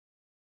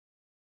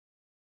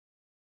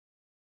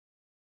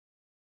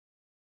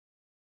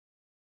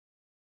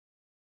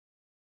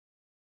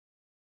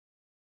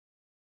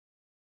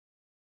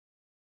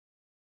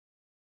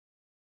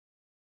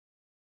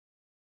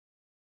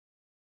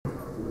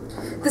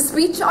The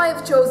speech I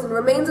have chosen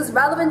remains as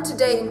relevant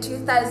today in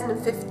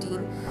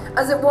 2015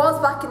 as it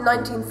was back in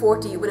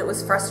 1940 when it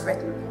was first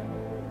written.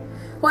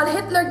 While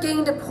Hitler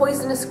gained a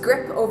poisonous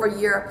grip over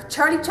Europe,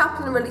 Charlie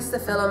Chaplin released the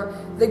film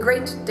The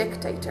Great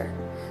Dictator,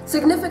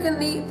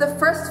 significantly the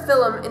first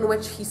film in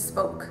which he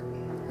spoke.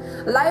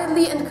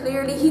 Loudly and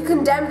clearly, he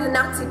condemned the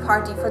Nazi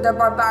Party for their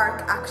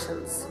barbaric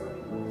actions.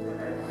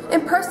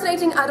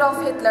 Impersonating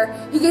Adolf Hitler,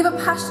 he gave a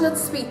passionate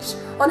speech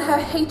on how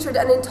hatred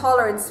and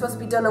intolerance must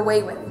be done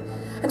away with,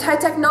 and how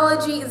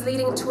technology is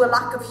leading to a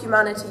lack of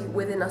humanity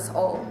within us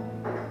all.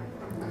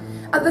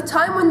 At the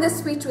time when this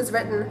speech was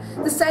written,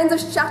 the sounds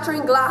of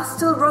shattering glass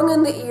still rung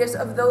in the ears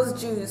of those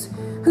Jews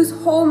whose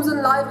homes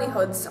and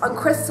livelihoods on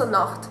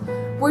Kristallnacht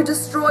were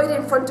destroyed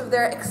in front of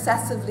their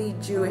excessively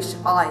Jewish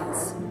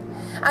eyes.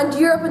 And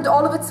Europe and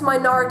all of its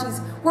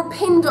minorities were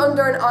pinned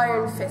under an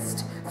iron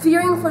fist,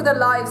 fearing for their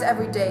lives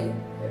every day,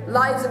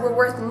 lives that were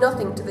worth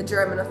nothing to the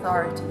German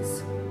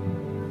authorities.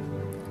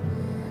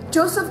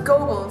 Joseph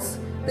Goebbels,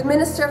 the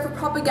Minister for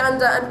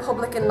Propaganda and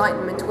Public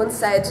Enlightenment, once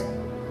said,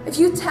 "If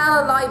you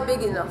tell a lie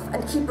big enough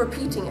and keep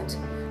repeating it,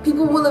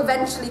 people will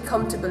eventually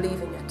come to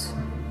believing it."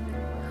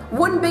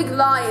 One big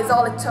lie is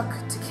all it took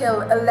to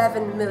kill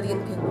 11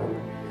 million people.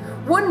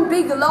 One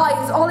big lie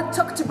is all it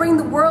took to bring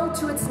the world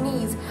to its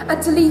knees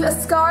and to leave a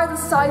scar the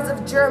size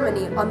of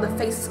Germany on the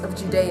face of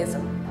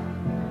Judaism.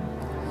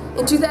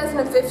 In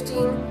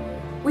 2015,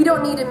 we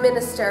don't need a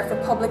Minister for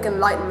Public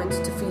Enlightenment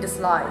to feed us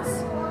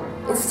lies.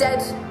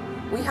 Instead,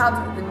 we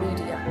have the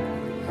media.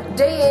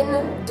 Day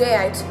in, day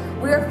out,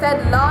 we are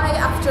fed lie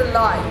after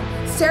lie,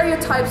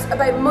 stereotypes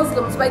about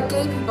Muslims, about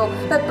gay people,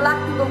 about black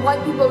people,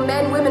 white people,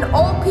 men, women,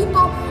 all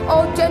people,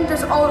 all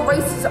genders, all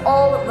races,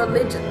 all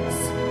religions.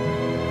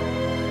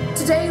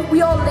 Today,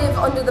 we all live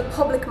under the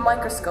public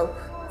microscope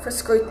for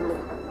scrutiny.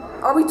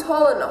 Are we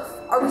tall enough?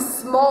 Are we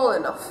small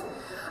enough?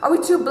 Are we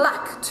too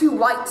black, too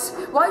white?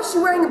 Why is she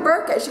wearing a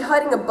burqa? Is she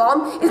hiding a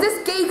bomb? Is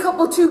this gay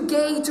couple too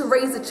gay to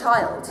raise a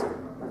child?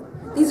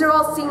 These are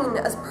all seen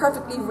as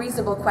perfectly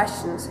reasonable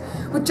questions,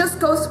 which just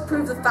goes to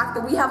prove the fact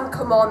that we haven't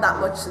come on that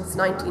much since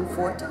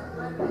 1940.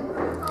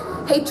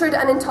 Hatred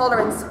and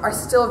intolerance are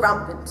still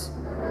rampant.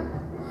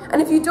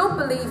 And if you don't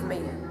believe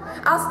me,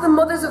 ask the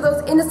mothers of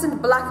those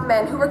innocent black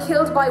men who were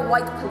killed by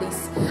white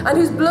police and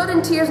whose blood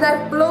and tears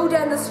now flow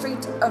down the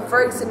street of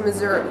Ferguson,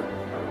 Missouri.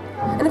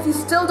 And if you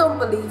still don't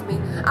believe me,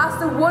 ask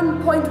the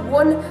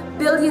 1.1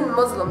 billion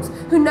Muslims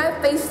who now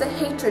face the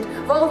hatred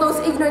of all those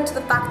ignorant to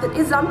the fact that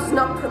Islam does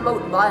not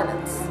promote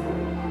violence,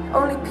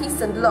 only peace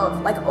and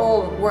love like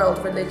all world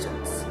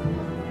religions.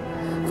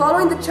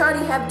 Following the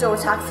Charlie Hebdo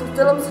attacks and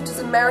films such as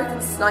American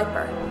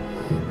Sniper,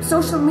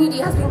 social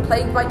media has been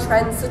plagued by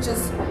trends such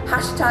as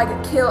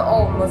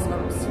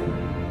 #KillAllMuslims.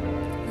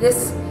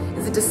 This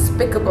is a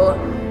despicable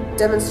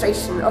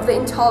demonstration of the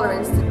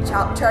intolerance that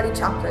Charlie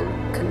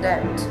Chaplin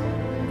condemned.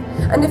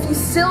 And if you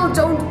still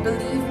don't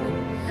believe me,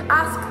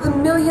 ask the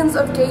millions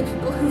of gay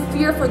people who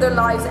fear for their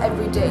lives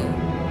every day,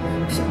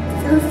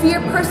 who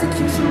fear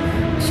persecution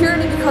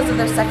purely because of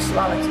their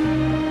sexuality.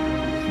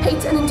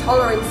 Hate and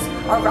intolerance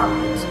are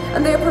rampant,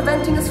 and they are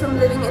preventing us from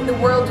living in the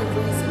world of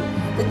reason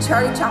that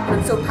Charlie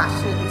Chaplin so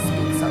passionately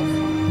speaks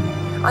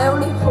of. I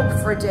only hope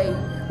for a day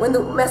when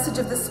the message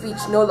of the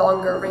speech no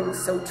longer rings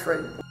so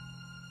true.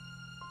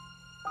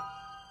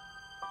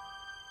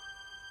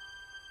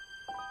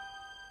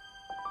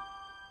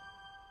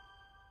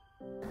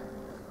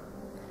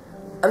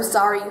 I'm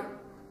sorry,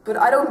 but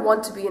I don't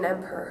want to be an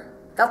emperor.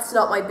 That's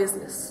not my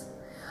business.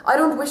 I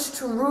don't wish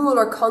to rule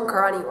or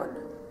conquer anyone.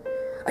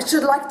 I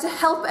should like to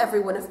help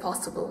everyone if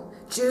possible.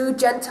 Jew,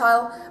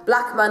 Gentile,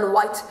 black man,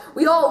 white.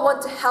 We all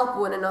want to help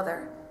one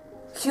another.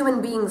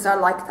 Human beings are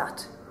like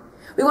that.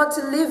 We want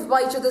to live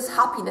by each other's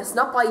happiness,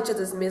 not by each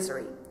other's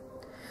misery.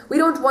 We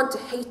don't want to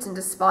hate and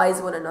despise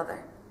one another.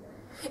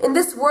 In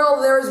this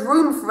world there is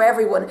room for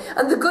everyone,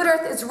 and the good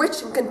earth is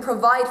rich and can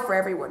provide for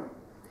everyone.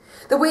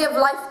 The way of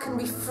life can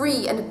be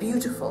free and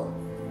beautiful,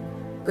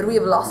 but we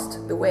have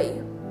lost the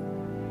way.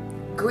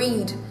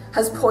 Greed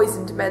has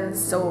poisoned men's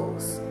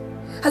souls,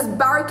 has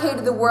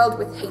barricaded the world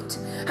with hate,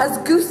 has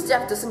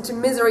goose-stepped us into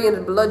misery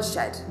and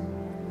bloodshed.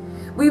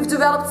 We've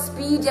developed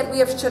speed, yet we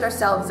have shut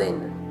ourselves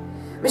in.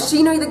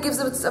 Machinery that gives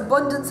us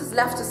abundance has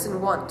left us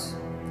in want.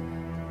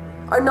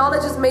 Our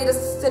knowledge has made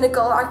us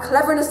cynical, our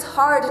cleverness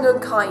hard and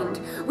unkind.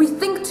 We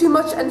think too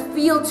much and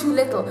feel too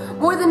little.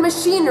 More than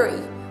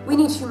machinery, we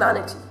need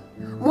humanity.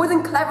 More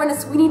than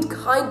cleverness, we need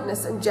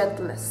kindness and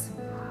gentleness.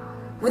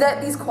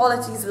 Without these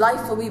qualities,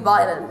 life will be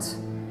violent,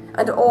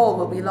 and all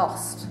will be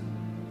lost.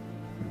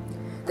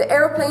 The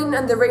aeroplane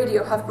and the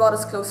radio have brought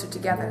us closer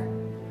together.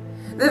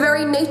 The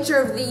very nature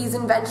of these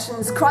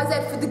inventions cries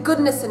out for the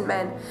goodness in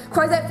men,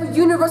 cries out for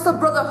universal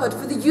brotherhood,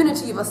 for the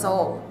unity of us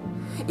all.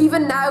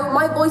 Even now,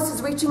 my voice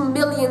is reaching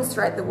millions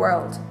throughout the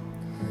world.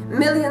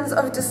 Millions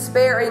of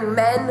despairing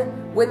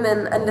men,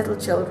 women, and little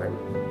children.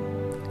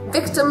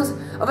 Victims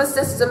of a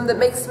system that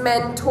makes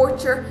men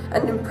torture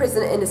and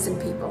imprison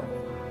innocent people.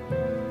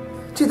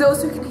 To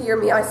those who can hear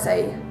me, I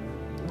say,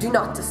 do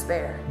not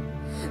despair.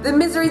 The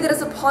misery that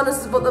is upon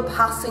us is but the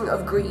passing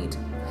of greed.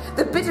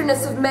 the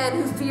bitterness of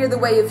men who fear the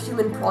way of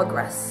human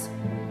progress.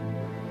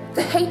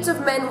 The hate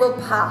of men will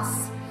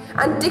pass,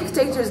 and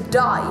dictators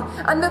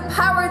die, and the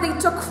power they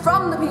took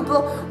from the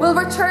people will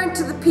return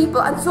to the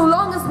people, and so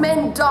long as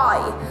men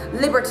die,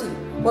 liberty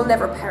will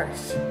never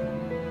perish.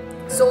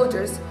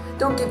 Soldiers,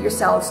 don't give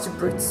yourselves to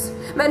brutes,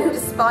 men who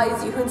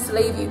despise you, who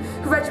enslave you,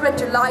 who regiment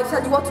your lives,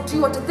 tell you what to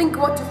do, what to think,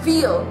 what to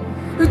feel,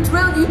 who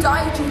drill you,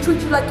 diet you,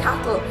 treat you like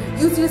cattle,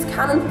 use you as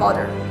cannon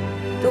fodder.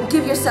 Don't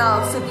give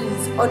yourselves to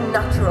these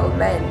unnatural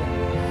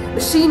men.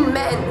 Machine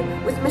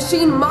men with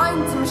machine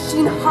minds and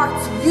machine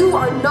hearts, you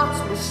are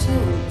not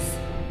machines.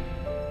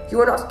 You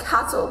are not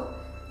cattle,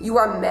 you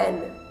are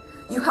men.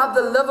 You have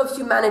the love of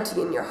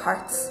humanity in your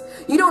hearts.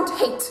 You don't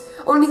hate,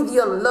 only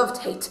the unloved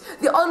hate.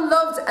 The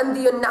unloved and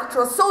the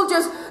unnatural.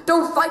 Soldiers,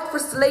 don't fight for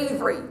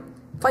slavery,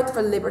 fight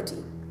for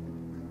liberty.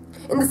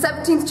 In the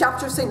 17th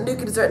chapter of St.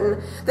 Luke it is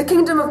written, the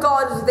kingdom of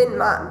God is within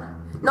man.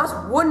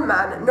 Not one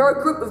man, nor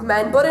a group of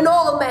men, but in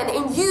all men,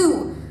 in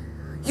you.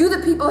 You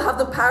the people have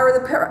the power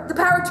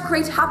to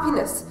create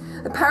happiness,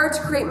 the power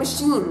to create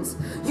machines.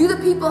 You the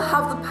people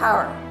have the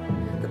power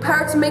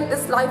to make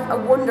this life a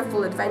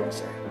wonderful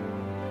adventure.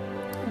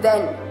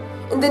 Then,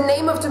 in the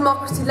name of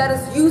democracy, let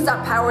us use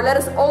that power, let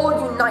us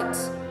all unite.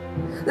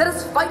 Let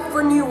us fight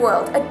for a new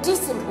world, a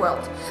decent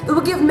world, that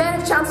will give men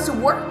a chance to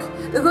work,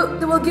 that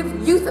will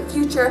give youth a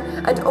future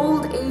and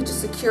old age a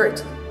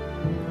security.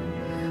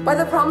 By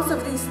the promise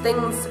of these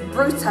things,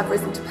 brutes have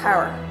risen to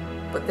power,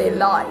 but they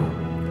lie.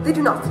 They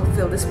do not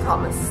fulfill this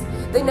promise.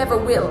 They never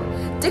will.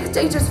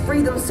 Dictators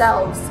free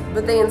themselves,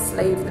 but they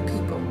enslave the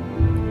people.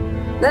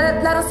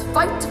 Let us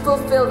fight to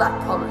fulfill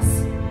that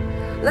promise.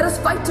 Let us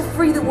fight to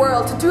free the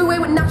world, to do away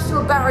with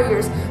national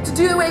barriers, to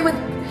do away with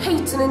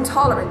hate and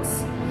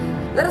intolerance.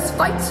 Let us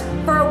fight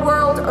for a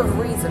world of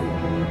reason,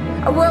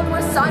 a world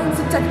where science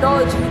and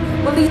technology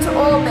will lead to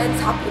all men's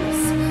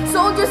happiness.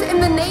 Soldiers, in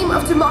the name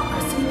of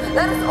democracy,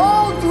 let us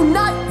all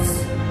unite!